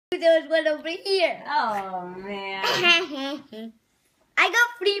there's one over here. Oh, man. I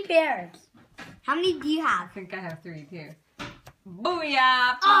got 3 pairs. How many do you I have? think I have 3 too.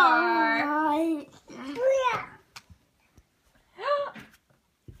 Booyah! 4! Booyah!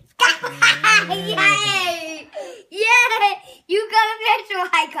 Yay! Yay! You got a pair, so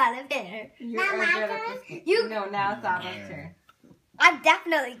I got a pair. No, now it's Abba's turn. I'm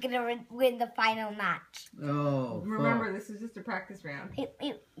definitely gonna win the final match. Oh. Remember, this is just a practice round.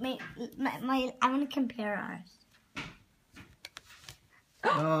 I want to compare ours.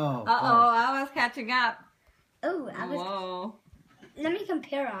 Oh. Abba's catching up. Oh, Whoa. let me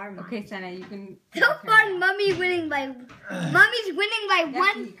compare our match. Okay, Senna, you can. So far, Mummy's winning by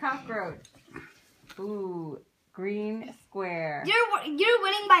 1. Cockroach. Ooh, green square. You're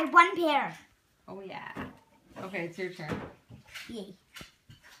winning by 1 pair. Oh yeah. Okay, it's your turn. Yay.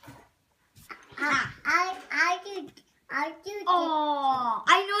 I do. Oh,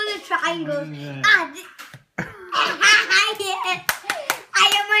 I know the triangles. Yeah. I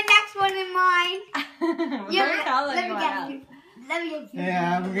have my next one in mind. We're telling Let you me what get else. you. Let me get you.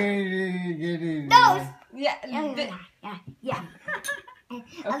 Yeah, I'm gonna get it. Those. Yeah. Yeah.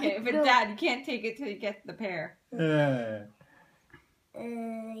 Okay, but Dad, you can't take it till you get the pair. Yeah.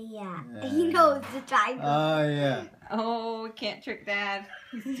 Yeah. He knows the triangle. Oh, yeah. Oh, can't trick Dad.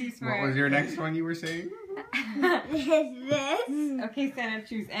 He's too smart. What was your next one you were saying? This. Okay, Senna,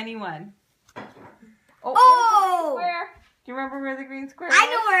 choose anyone. Oh! Where's the green square? Do you remember where the green square is? I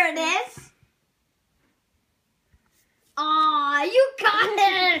know where it is. Aw, you got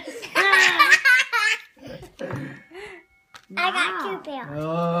it. I got 2 pairs.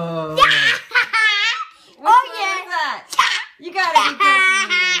 Oh.